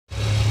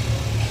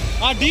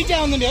DJ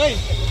ఉందండి ఓయ్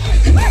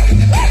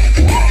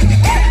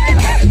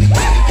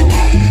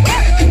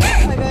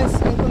Hi guys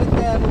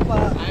ఇంకొక రూప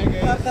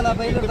కార్తల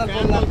బైలు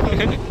తల్కొల్ల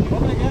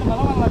ఓపెన్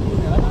బలవన్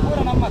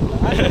పూरा నమ్మత్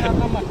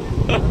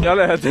यार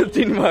ऐसे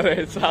तीन मारे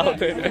साथ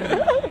है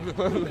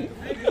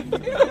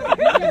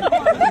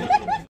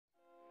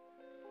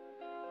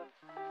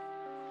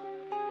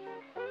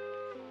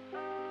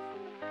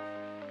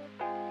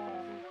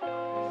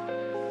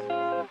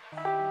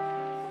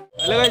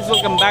Hello guys,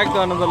 welcome back to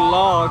another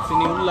vlog.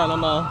 Ini ulla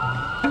nama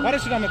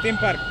Parasurama theme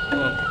park.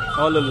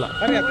 All ulla.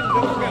 Sari atta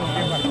theme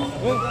park.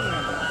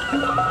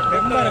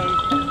 Theme park.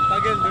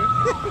 Tageldu.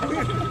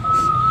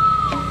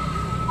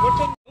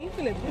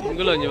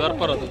 Ingalo ni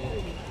varparadu.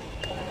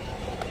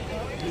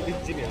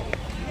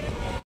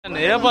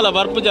 Ne pala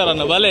varpu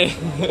jarana bale.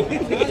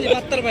 Ini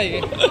 70 rupayi.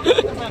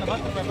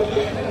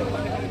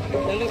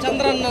 Ellu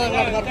Chandranna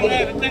varpu.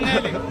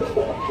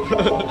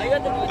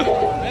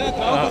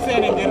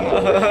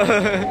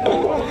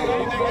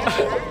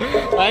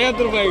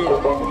 50 ರೂಪಾಯಿ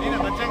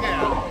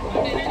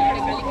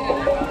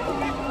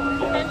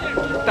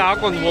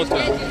ಹಾಕೊಂದು ಮೋಸ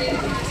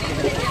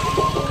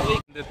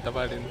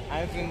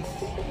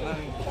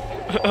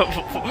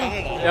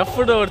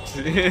ಎಫ್ಡ್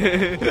ಓಡಿಸಿ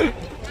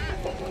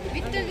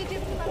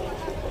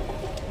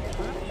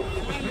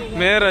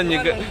ಮೇರಂಜಿ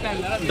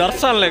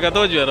ದರ್ಶನ್ ಲೆಕ್ಕ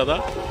ತೋಜ್ವರದ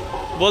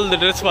ಬೋಲ್ದು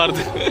dress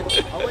ಮಾರ್ದು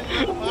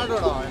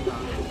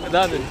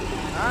ಅದಾದ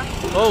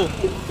ಓ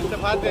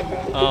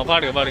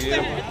ಪಾಡ್ಗೆ ಪಾಡ್ಗೆ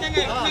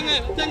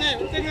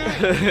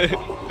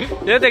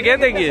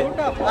ಏತೆಗೆ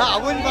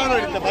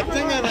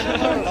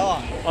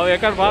ಅವು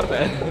ಯಾಕಡೆ ಮಾಡ್ತೆ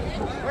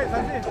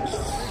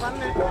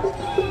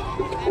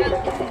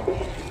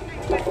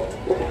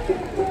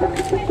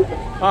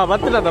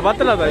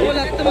ಬತ್ತಲದ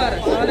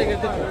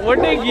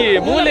ಒಟ್ಟಿಗೆ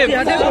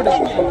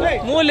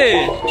ಮೂಲೆ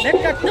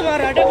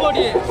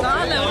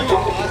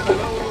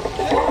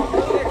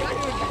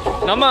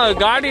ನಮ್ಮ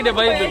ಗಾಡಿದೆ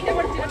ಬೈದು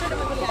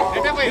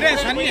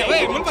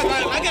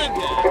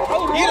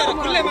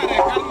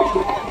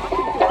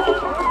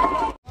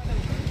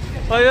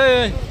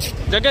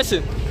ಜಗೇಶ್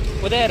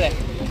ಉದಯರೇ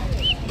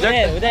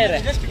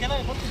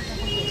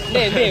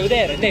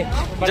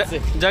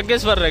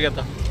ಜಗ್ಗೇಶ್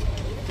ಬರ್ರಾಗತ್ತ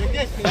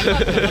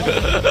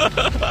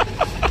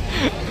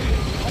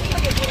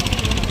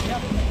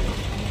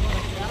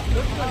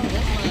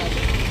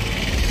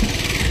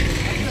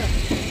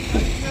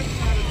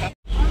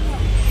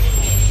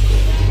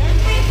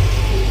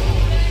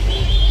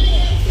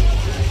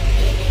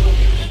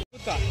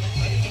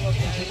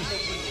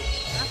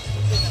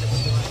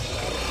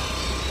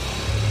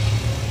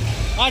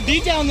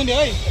DJ ఉందండి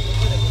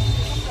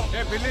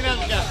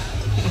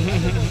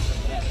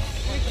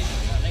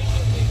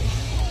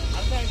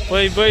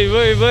ఓయ్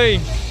పోయి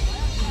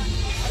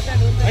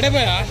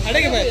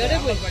అడగే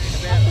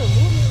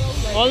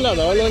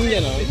వాళ్ళు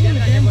ಒಂದೇನಾ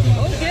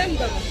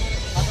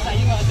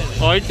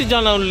ಇಟ್ಟು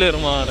ಜನ ಉಳ್ಳೇರು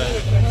ಮಾರೆ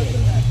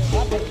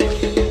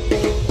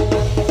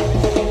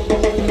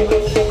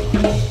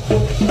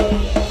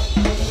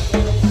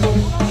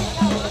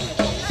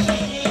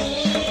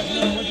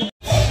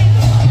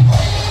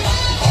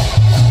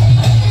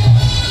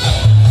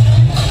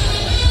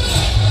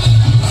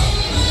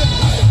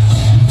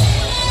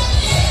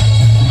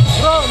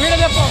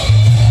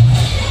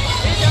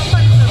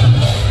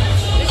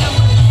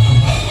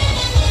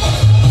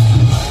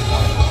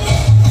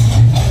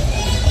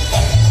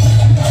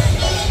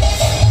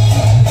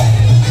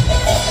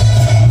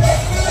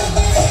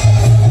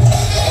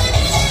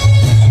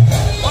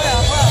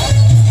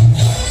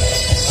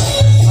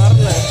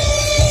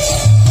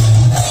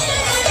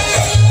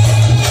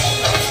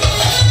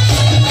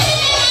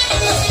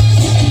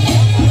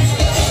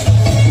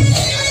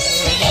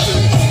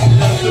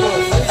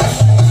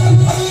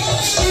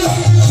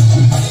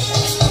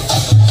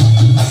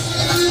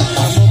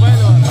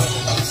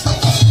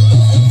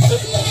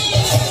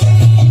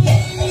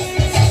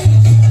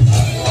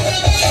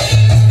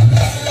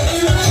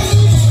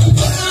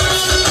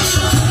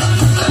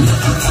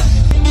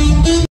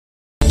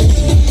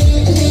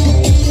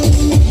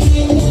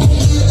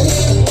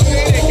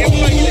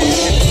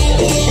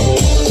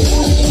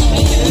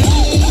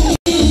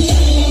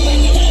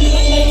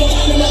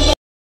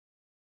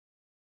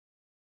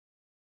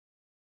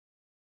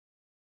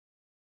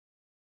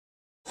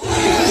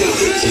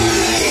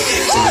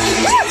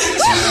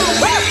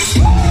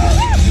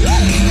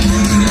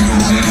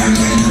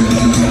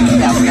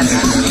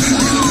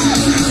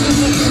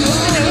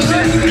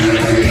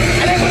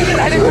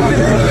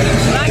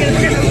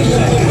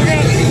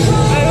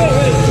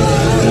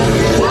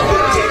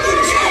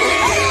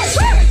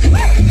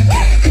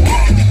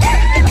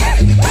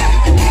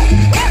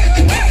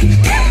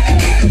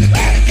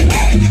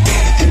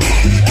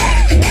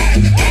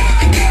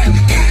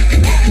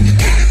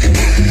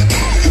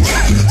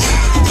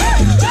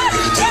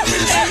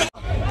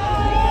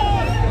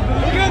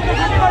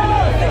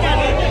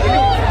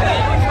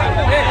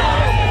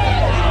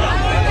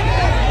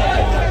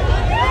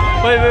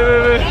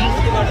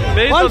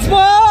Once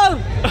more!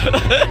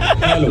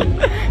 Hello.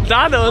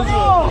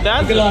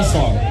 That's the last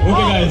song.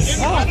 Okay,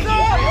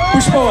 guys.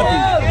 Pushpavati.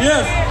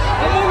 Yes.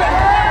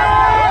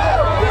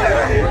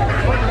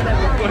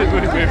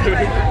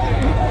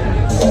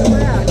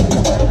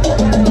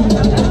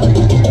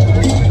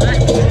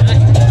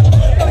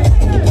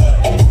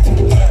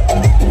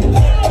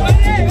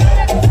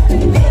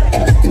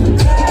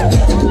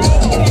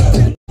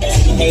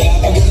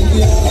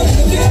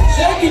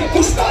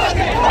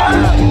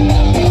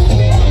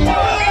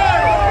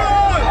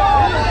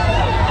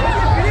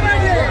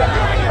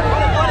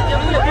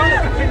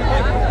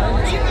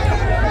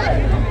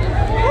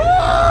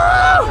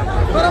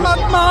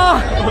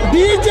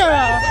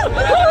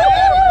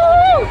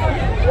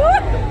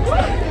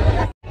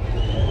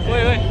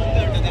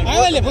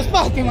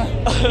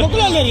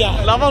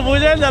 Lama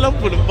puja jalan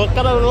pun,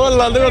 bakal roll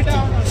lalu.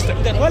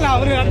 Wala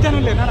ಅವರು 10 ಜನ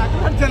ಇಲ್ಲ ನಾನು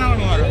 8 ಜನ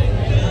ಅವನು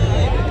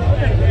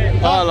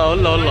Allah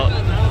Allah Allah.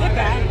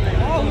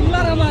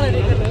 ಉಲ್ಲಾರ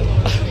ಮಾರಡಿ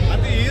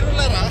ಅದು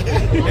ಈರುಲ್ಲಾರ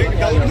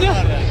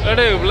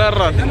ಅಡೆ ಉಲ್ಲಾರ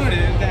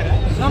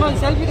ನಾನು ಒಂದು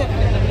ಸೆಲ್ಫಿ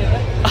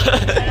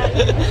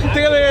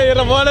ತೆಗೆದು ಇರ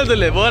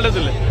ಬೋಲದಿಲ್ಲ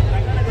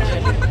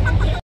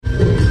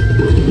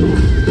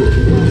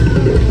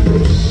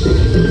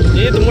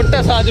ಇದು ಮುಟ್ಟ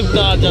ಸಾಜಿಬ್ದ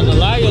ಜನ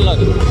ಲಾಗಿಲ್ಲ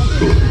ಅದು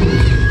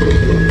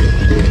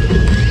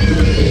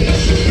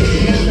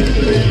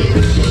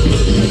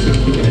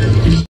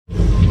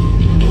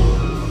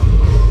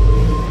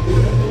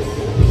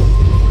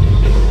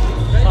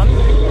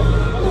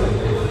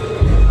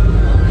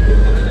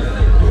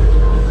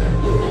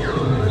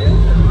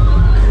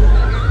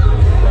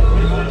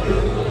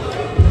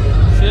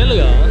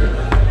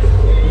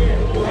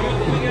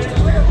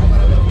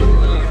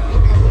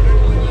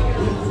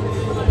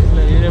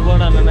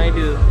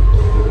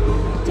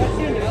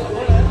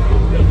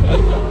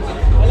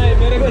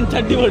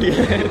चड्डी बढ़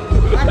गया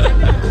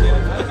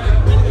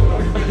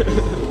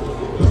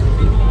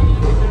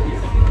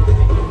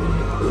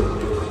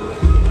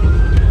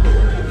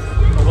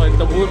अब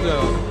इतना बोल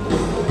रहा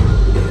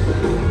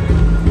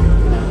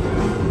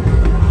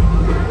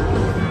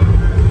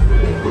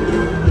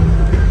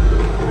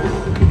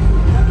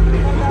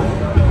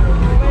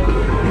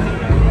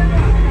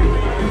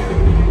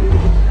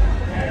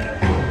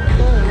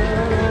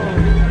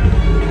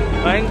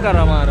भयंकर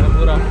हमारा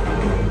पूरा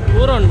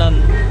पूरा डन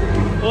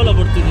ಓಲಾ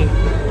ಬಿಡ್ತಿದ್ವಿ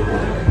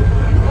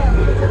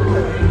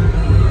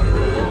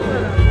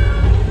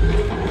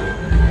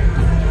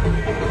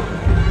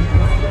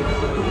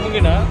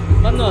ಮುಗಿಡ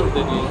ಬಂದು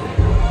ಅಂತೀವಿ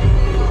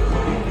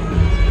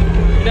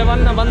ಇಡೆ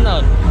ಬಂದ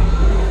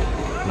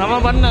ನಮ್ಮ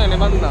ಬಂದಾಗನೆ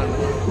ಬಂದ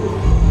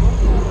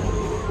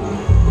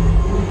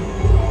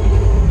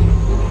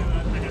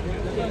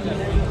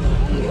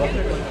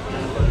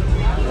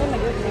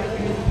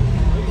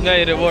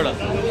ಗೈರೆ ಬೋಡ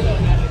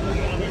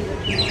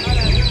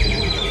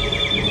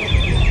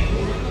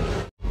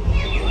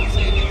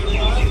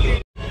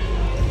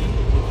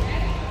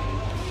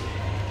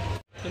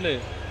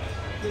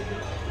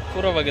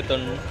ಪೂರವಾಗಿತ್ತು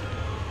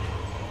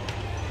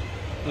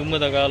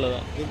ದುಮ್ಮದ ಕಾಲದ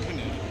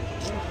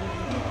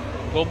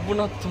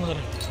ಗೊಬ್ಬನತ್ತು ಮಾರ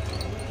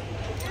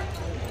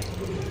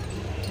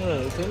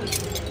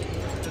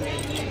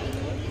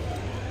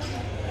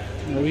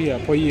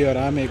ಪೊಯ್ಯ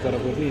ರಾಮೇ ಕರ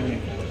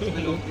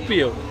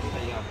ಉಪ್ಪಿಯೋ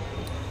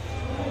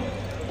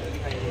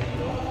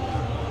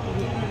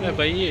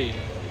ಬೈಯೇ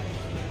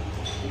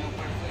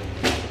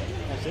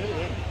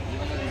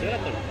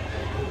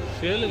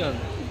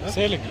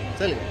ಸೇಲಿಗೆ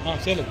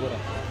ಪೂರ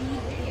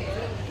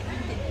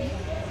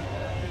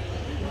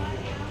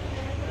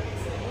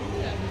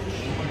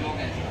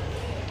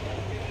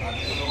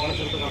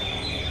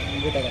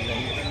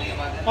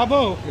ಅಬ್ಬೋ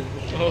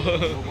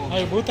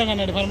ಅಯ್ಯೋ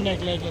ಭೂತಂಗಡಿ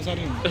ಪರ್ಮನೆಂಟ್ ಲೈಫ್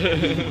ಸರಿ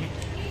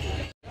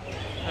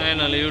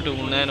ಏನಲ್ಲ ಯೂಟ್ಯೂಬ್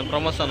ನಾನು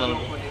ಪ್ರಮೋಷನ್ ಅಲ್ಲ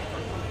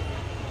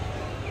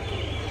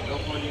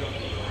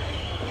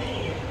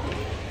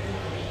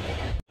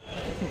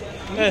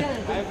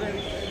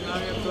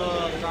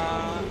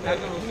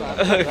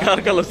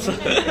ಕಾರ್ಕಲ್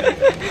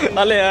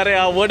ಅಲ್ಲೇ ಅರೆ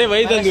ಆ ಓಡೆ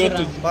ಬೈದಂದು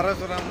ಇವತ್ತು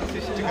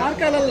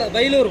ಕಾರ್ಕಲ್ ಅಲ್ಲ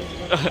ಬೈಲೂರು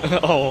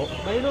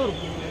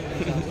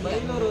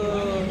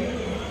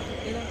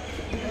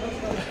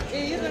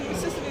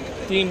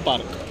ಥೀಮ್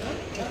ಪಾರ್ಕ್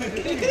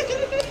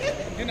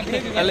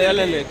ಅಲ್ಲೇ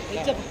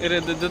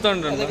ಇರೋದು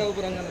ಜೊತೆಂಡ್ರ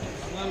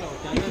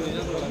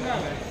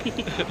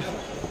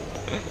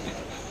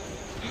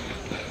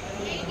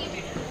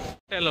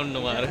ಎಲ್ಲ ಉಂಡು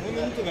ಮಾರ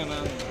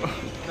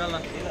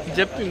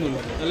ಜಪ್ಪಿಂಗ್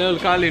ಉಂಟು ಅಲ್ಲೇ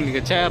ಒಂದು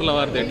ಕಾಲಿನಿಗೆ ಚೇರ್ಲ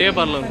ವಾರ್ದೆ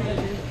ಟೇಬರ್ಲ ಉಂಟು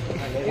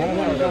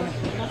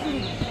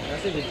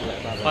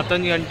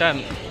 15 ಗಂಟೆ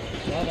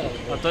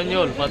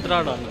 17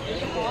 ಪತ್ರಾಡ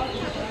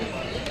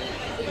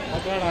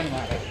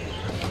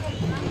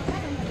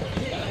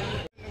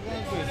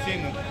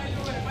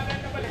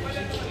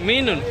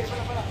ಮೀನು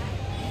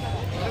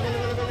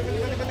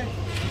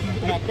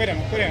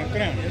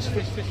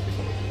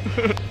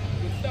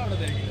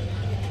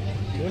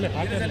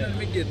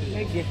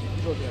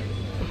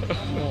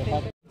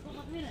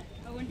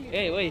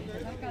ಏಯ್ ಓಯ್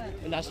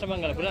ಒಂದು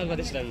ಅಷ್ಟಮಂಗಲ ಪುನಃ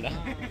ಬದಿಸಿದಂಡ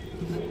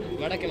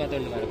ಮಾಡಕ್ಕೆ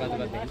ಮಾತಾಡು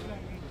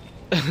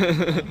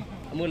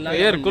ಮಾರ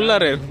ಏರ್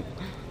ಕುಲ್ಲಾರೆ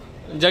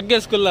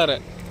ಜಗ್ಗೆಸ್ ಕುಲ್ಲಾರೆ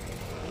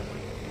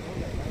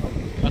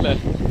ಅಲ್ಲೇ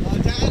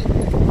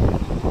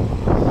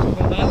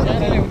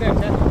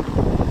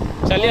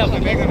ಚಲಿ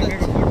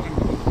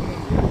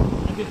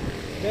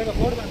ಬೇಗ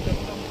ಓಡ್ದಂತೆ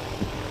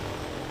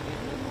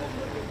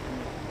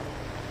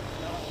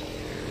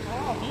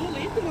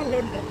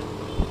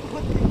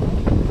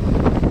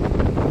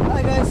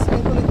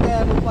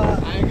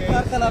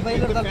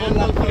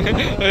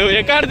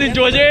ఎక్కడి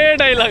జోజే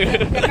డైలాగ్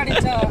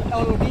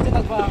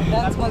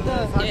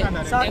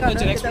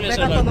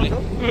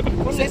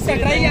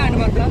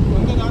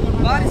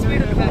ಭಾರಿ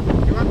ಸ್ಪೀಡ್ ಫ್ಯಾನ್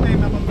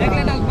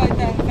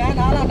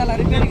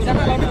ರಿಪೇರಿಂಗ್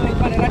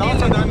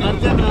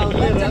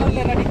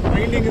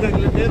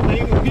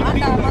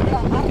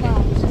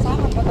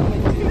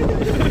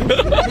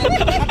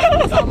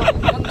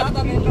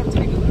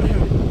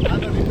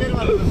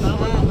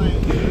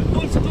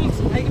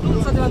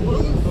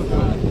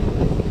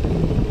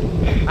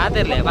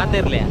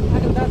ಬಾತಿರ್ಲಿ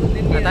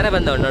ತಾರೆ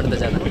ಬಂದವ ನೋಡ್ದ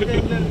ಜನ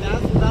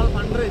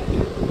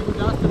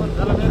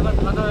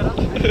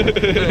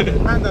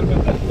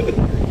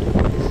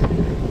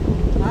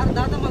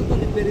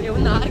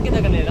ಒಂದು ಆರ್ಕೆ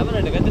ತಗೊಂಡೆ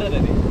ರಮನಾಟ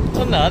ಬೆದ್ರದಲ್ಲಿ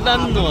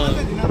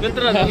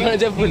నన్ను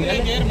చెప్పు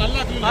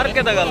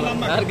ఆర్కే తగల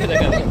ఆర్కే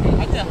తగల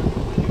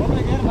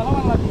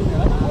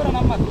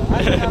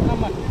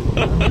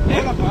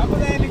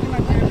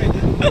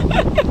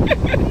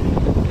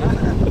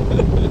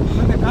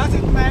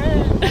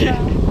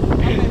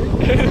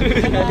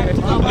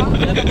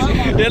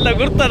ಎಲ್ಲ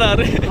ಗುರ್ತಾರ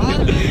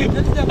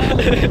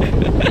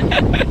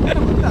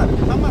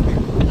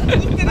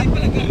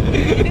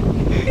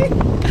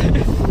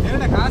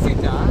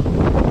ಕಾಸಿಚ್ಚಾ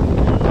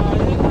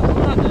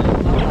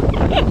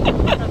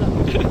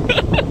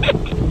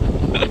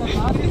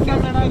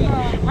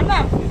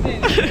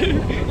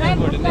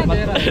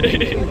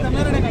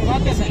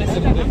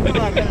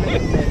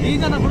ಈ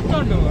ಜನ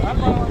ಬಿಡ್ಕೊಂಡು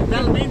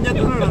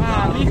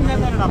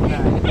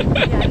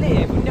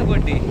ಪುಣ್ಯ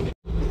ಕೊಟ್ಟಿ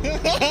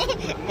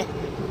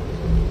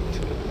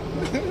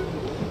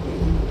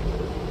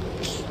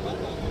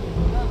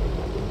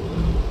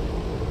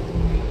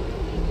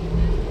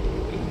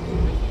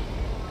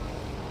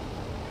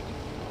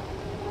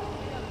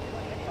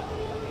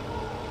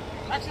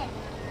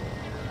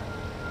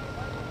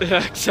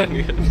యాక్షన్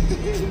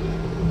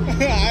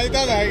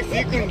ಆಯ್ತದ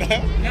ಸೀಕುಂಡ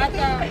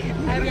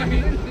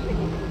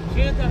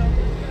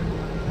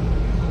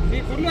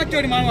ಈ ಫುಲ್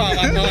ಹಚ್ಚೋಡಿ ಮಾಡುವ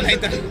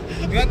ಆಯ್ತಾ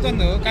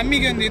ಇವತ್ತೊಂದು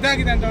ಕಮ್ಮಿಗೆ ಒಂದು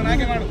ಇದಾಗಿದೆ ಅಂತ ಅವನು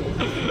ಹಾಗೆ ಮಾಡುದು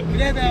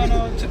ಇದೇ ಅವನು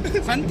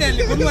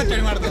ಸಂತೆಯಲ್ಲಿ ಫುಲ್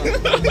ಹಚ್ಚೋಡಿ ಮಾಡುದು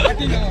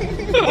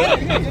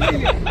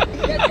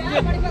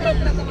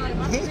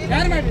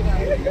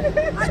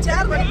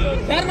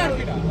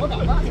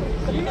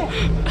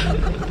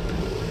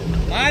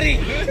ಮಾರಿ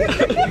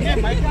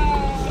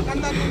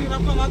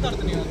ರಪ್ಪ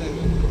ಮಾತಾಡ್ತೀನಿ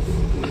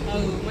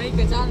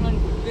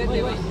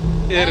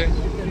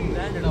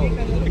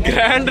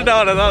ಗ್ರ್ಯಾಂಡ್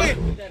ಡೌನ್ ಅದ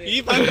ಈ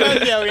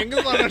ಹೆಂಗ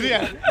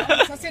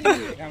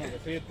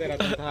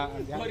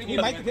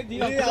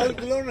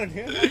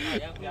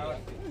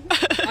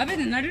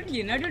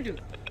ನಡುಟು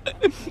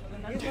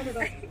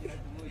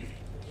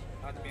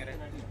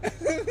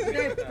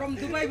from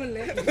Dubai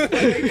ಬಲ್ಲೆ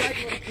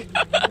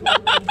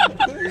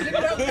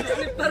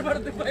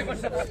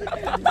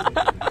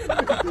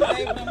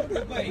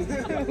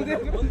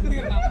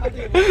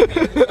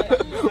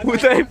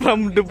Uday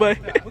from Dubai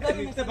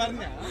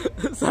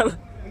sir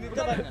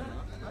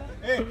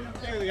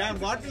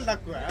bottle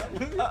ಹಾಕುವ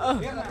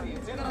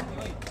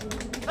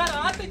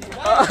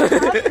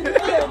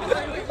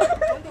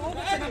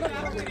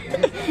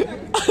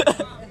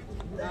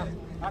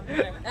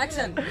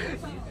ಆಕ್ಷನ್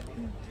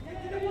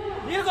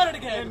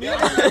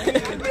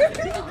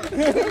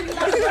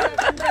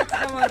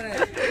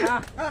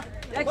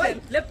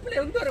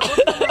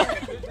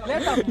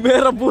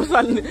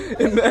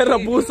मेरा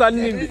बूस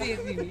अन्नी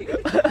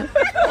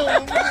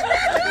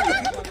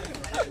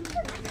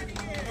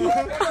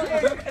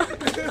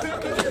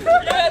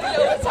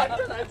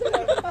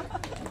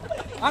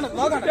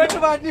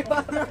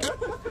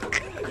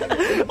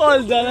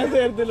ಜನ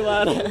ಸೇರ್ತಿಲ್ವ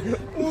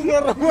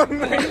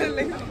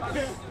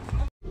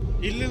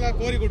ಇಲ್ಲಿಲ್ಲ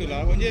ಕೋರಿಗುಡಿಲ್ಲ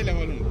ಒಂದೇ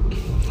ಲೆವೆಲ್ ಉಂಟು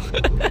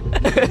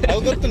ಅವು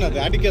ಗೊತ್ತುನದು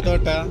ಅಡಿಕೆ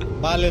ತೋಟ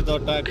ಬಾಳೆ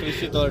ತೋಟ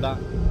ಕೃಷಿ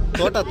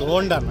ತೋಟ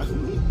ತೋಂಡನ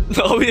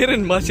ನಾವು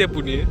ಏನೇನು ಮಾಸೆ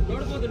ಪುಣಿ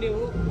ನೋಡ್ಬೋದು ನೀವು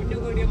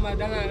ಪುಣ್ಯಕೋಡಿ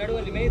ದನ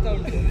ನಡುವಲ್ಲಿ ಮೇಯ್ತಾ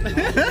ಉಂಟು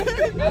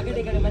ಆ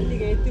ಕಡೆ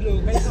ಮಲ್ಲಿಗೆ ಎತ್ತಿಲು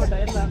ಕೈ ತೋಟ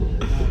ಎಲ್ಲ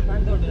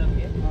ಕಾಣ್ತಾ ಉಂಟು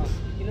ನಮಗೆ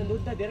ಇನ್ನೊಂದು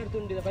ಉದ್ದದ 2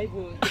 ತುಂಡಿದ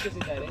ಪೈಪು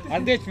ಸಿಕ್ಕಿಸಿದ್ದಾರೆ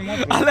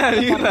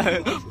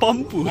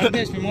ಪಂಪು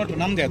ಮೋಟ್ರು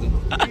ನಮ್ದೇ ಅದು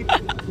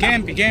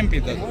ಕೆಎಂಪಿ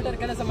ಮೋಟರ್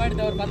ಕೆಲಸ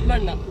ಮಾಡಿದವರು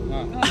ಪದ್ಮಣ್ಣ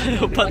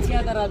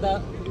ಅಜ್ಞಾತರಾದ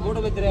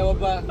ಮೂಡುಬಿದ್ರೆ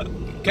ಒಬ್ಬ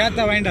ಖ್ಯಾತ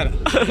ವೈಂಡರ್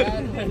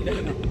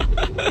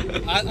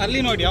ಅಲ್ಲಿ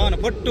ನೋಡಿ ಅವನು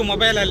ಪೊಟ್ಟು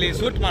ಮೊಬೈಲ್ ಅಲ್ಲಿ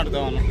ಶೂಟ್ ಮಾಡುದು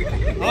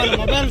ಅವನು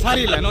ಮೊಬೈಲ್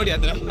ಸಾರಿ ಇಲ್ಲ ನೋಡಿ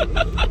ಅದ್ರ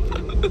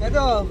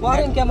ಇದು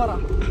ಫಾರಿನ್ ಕ್ಯಾಮರಾ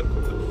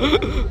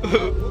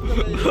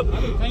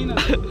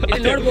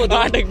ನೋಡ್ಬೋದು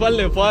ಆಟಕ್ಕೆ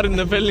ಬಲ್ಲೆ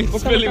ಫಾರಿನ್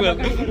ಸ್ಪೆಲ್ಲಿಂಗ್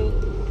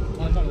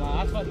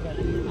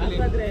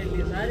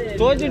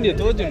ತೋಜುಂಡಿ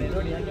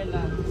ನೋಡಿ ಅಲ್ಲೆಲ್ಲ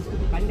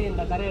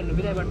ಕಂಡಿಯಿಂದ ಕರೆಯನ್ನು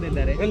ಬಿಲೆ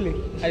ಮಾಡ್ತಿದ್ದಾರೆ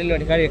ಅಲ್ಲಿ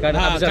ನೋಡಿ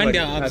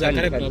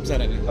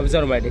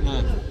ಅಬ್ಸರ್ವ್ ಮಾಡಿ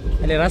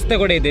ಅಲ್ಲಿ ರಸ್ತೆ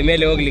ಕೂಡ ಇದೆ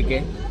ಮೇಲೆ ಹೋಗ್ಲಿಕ್ಕೆ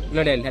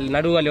ನೋಡಿ ಅಲ್ಲಿ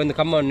ನಡುವಲ್ಲಿ ಒಂದು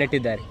ಕಂಬವನ್ನು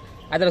ನೆಟ್ಟಿದ್ದಾರೆ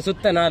ಅದರ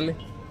ಸುತ್ತ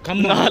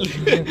ಕಮ್ಮ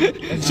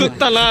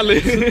ಸುತ್ತ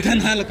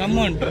ನಾಲು ಕಮ್ಮ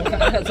ಉಂಟು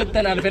ಸುತ್ತ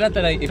ನಾನು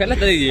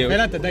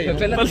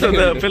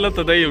ಫೆಲತ್ತ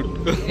ದೈ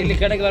ಉಂಟು ಇಲ್ಲಿ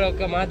ಕಡೆಗೆ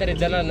ಬರುವಾಗ ಮಾತಾರೆ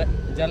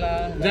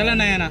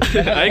ಜಲನಯನ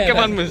ಆಯ್ಕೆ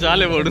ಬಂದ್ಮೇಲೆ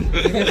ಶಾಲೆ ಬೋಡು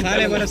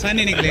ಶಾಲೆ ಬರೋ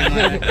ಸಾನಿ ನಿಗ್ಲಿ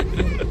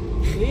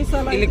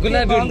ಇಲ್ಲಿ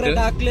ಗುಲಾಬಿ ಉಂಟು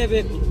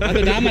ಹಾಕ್ಲೇಬೇಕು ಅದು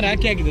ಡಾಮರ್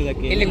ಹಾಕಿ ಆಗಿದೆ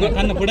ಅದಕ್ಕೆ ಇಲ್ಲಿ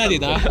ನನ್ನ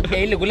ಪುಡಾದಿದ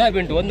ಇಲ್ಲಿ ಗುಲಾಬಿ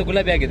ಉಂಟು ಒಂದು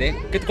ಗುಲಾಬಿ ಆಗಿದೆ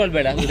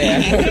ಕಿತ್ಕೊಳ್ಬೇಡ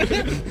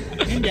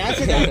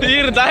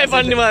ನೀರು ದಾಯ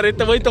ಪಣ್ಣಿ ಮಾರ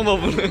ಇತ್ತ ಬೈತೊಂಬ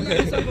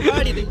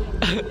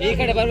ಈ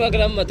ಕಡೆ ಬರುವಾಗ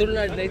ನಮ್ಮ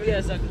ತುಳುನಾಡಿನ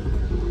ಇತಿಹಾಸ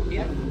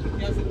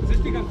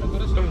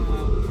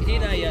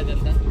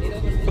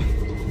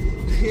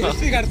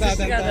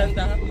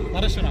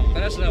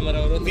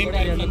ಪರಶುರಾಮರವರು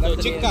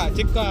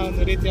ಚಿಕ್ಕ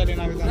ಒಂದು ರೀತಿಯಲ್ಲಿ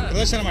ನಾವು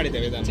ಪ್ರದರ್ಶನ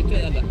ಮಾಡಿದ್ದೇವೆ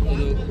ಚಿಕ್ಕದಲ್ಲ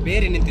ಅದು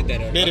ಬೇರೆ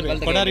ನಿಂತಿದ್ದಾರೆ ಬೇರೆ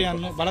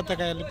ಕೊಡರಿಯನ್ನು ಬಲತ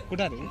ಕೈಯಲ್ಲಿ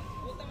ಕುಡಾರಿ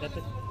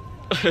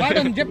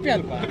ಪಾಡೊಂದು ಜಪ್ಪಿ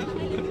ಅಲ್ಪ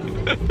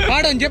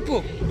ಪಾಡೊಂದು ಜಪ್ಪು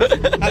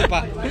ಅಲ್ಪ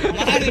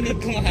ಮಾಡಿ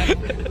ನಿಂತು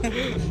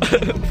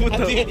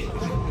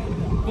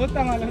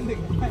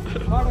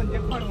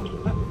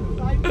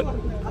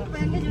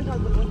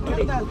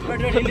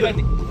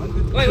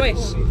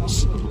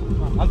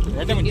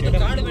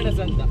ಕಾಡು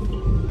ಮೆಣಸು ಅಂತ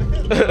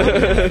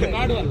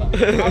ಕಾಡು ಅಲ್ಲ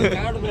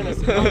ಕಾಡು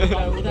ಮೆಣಸು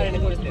ಉದಾಹರಣೆ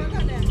ತೋರಿಸ್ತೇವೆ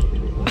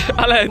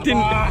ಅಲ್ಲ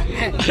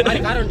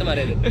ಕಾರ ಉಂಟು ಮಾರ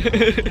ಇಲ್ಲಿ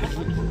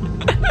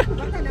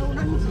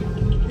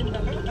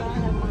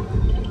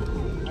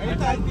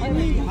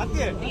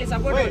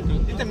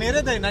ಸಪೋರ್ಟ್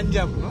ಮೇರೆದ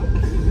ನಂಜಾಬ್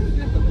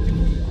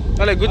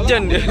ಅಲ್ಲ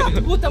ಗುಜ್ಜಂಡಿ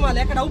ಭೂತಮಾಲ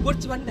ಯಾಕಡೆ ಅವು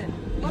ಬೊಡ್ಚಿ ಬಂಡೆ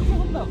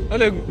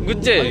ಅಲ್ಲ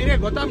ಗುಜ್ಜೆ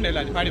ಗೊತ್ತಾಗ್ಲಿಲ್ಲ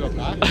ಪಾಡಿ ಬಕ್ಕ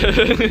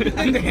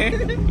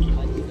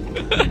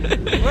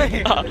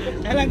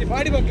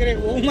ಪಾಡಿ ಬಕ್ಕರೆ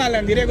ಉಮ್ಮಾಲ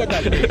ಅಂದಿರೇ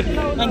ಗೊತ್ತಾಗ್ತದೆ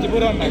ನಂಜಿ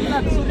ಪೂರ್ವ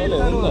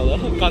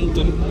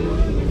ಕಂತು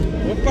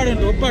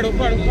ಒಪ್ಪಾಡುಂಟು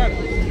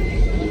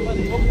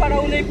ಒಪ್ಪಾಡು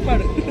ಅವನೇ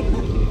ಇಪ್ಪಾಡು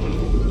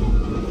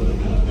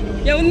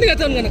ಒಂದಿಗೆ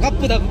ತಂದ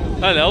ಕಪ್ಪುದ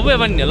ಅಲ್ಲ ಅವೇ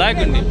ಬನ್ನಿ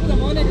ಲಾಕುಂಡಿ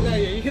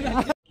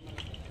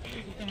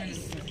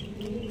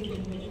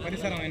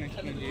ಪರಿಸರ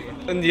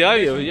ಒಂದು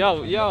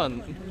ಯಾವ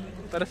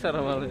ಪರಿಸರ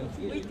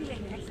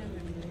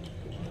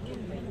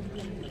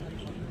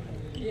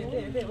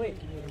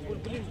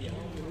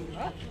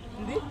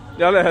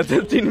ಯಾವ್ದು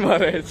ತಿನ್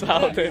ಮಾರ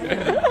ಸಾವ್ತೆ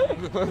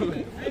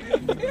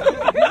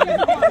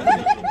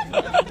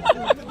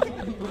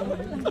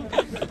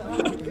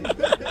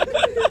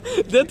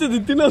ಜೊತೆ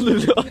ತಿನ್ನೋದು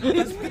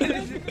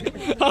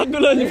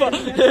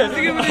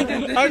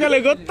ಆಗಲೇ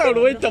ಗೊತ್ತಾಡು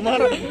ಹೋಯ್ತ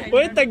ಮರ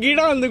ಹೋಯ್ತ ಗಿಡ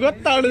ಒಂದು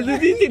ಗೊತ್ತಾಡುದು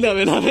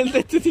ತಿಂತಿದ್ದಾವೆ ನಾವೆಲ್ಲ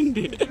ಹೆಚ್ಚು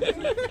ತಿಂಡಿ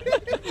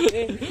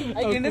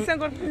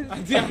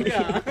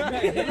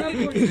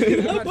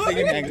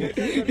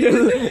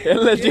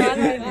ಎಲ್ಲ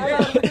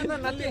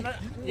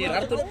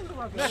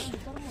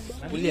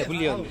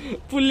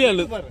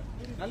ಪುಲ್ಲಿಯಲ್ಲು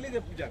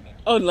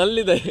ಅವ್ರು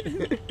ನಲ್ಲಿದೆ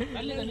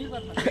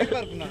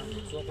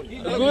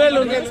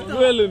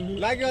ಗುವೆಲು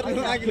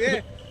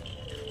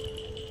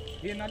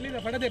ನಲ್ಲಿದ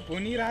ಪಡದೆಪ್ಪು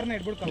ನೀರು ಆರ್ನ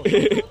ಇಟ್ಬಿಡ್ತಾವ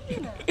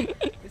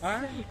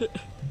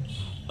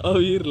ಅವು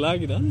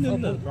ಇರ್ಲಾಗಿದ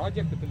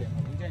ಪ್ರಾಜೆಕ್ಟ್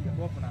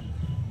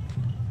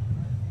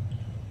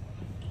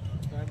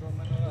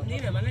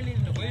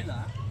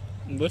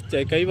ಬರ್ಚೆ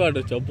ಕೈ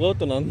ಬಾಡು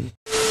ಬೋತು ನಾನು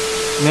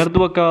ನೆರೆದು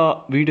ಬಕ್ಕ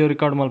ವೀಡಿಯೋ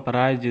ರೆಕಾರ್ಡ್ ಮಲ್ಪ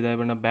ರಾಯ್ಜಿದೆ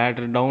ಬಣ್ಣ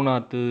ಬ್ಯಾಟ್ರಿ ಡೌನ್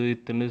ಆತು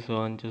ಇತ್ತು ಸೊ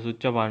ಅಂಚೆ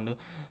ಸ್ವಿಚ್ ಆಫ್ ಆಂಡು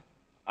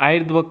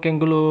ಐದು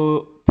ಬಕ್ಕೆಂಗುಲು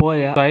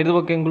ಪೋಯ ಐದು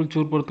ಬಕ್ಕೆಂಗುಲು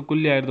ಚೂರು ಪೊರ್ತು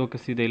ಕುಲ್ಲಿ ಐದು ಬಕ್ಕ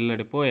ಸೀದಾ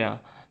ಇಲ್ಲಡೆ ಪೋಯ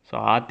ಸೊ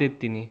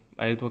ಆತೆತ್ತೀನಿ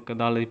ಐದು ಬಕ್ಕ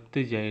ದಾಳ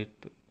ಇಪ್ತಿಜಿ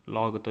ಆಯ್ತು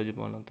ಲಾಗ್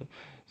ತೋಜಿಬೋನಂತ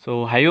ಸೊ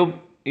ಹೈಯೋಪ್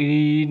ಈ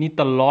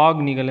ನೀತ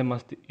ಲಾಗ್ ನಿಗಲೇ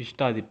ಮಸ್ತ್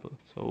ಇಷ್ಟ ಆದಿಪ್ಪು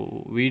ಸೊ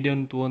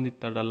ವೀಡಿಯೋನ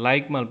ತೊಗೊಂಡಿತ್ತಡ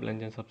like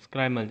ಮಲ್ಪ್ಲೆ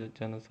subscribe ಮಲ್ಜ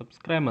channel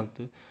subscribe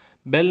ಮಲ್ತು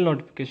bell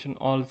notification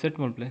all set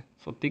ಮಲ್ಪ್ಲೆ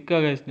so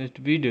ತಿಕ್ಕಾಗ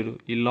next ವೀಡಿಯೋರು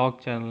ಈ ಲಾಗ್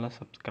ಚಾನಲ್ನ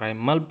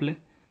ಸಬ್ಸ್ಕ್ರೈಬ್ ಮಲ್ಪ್ಲೆ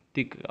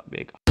ತಿಕ್ಕ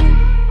ಬೇಗ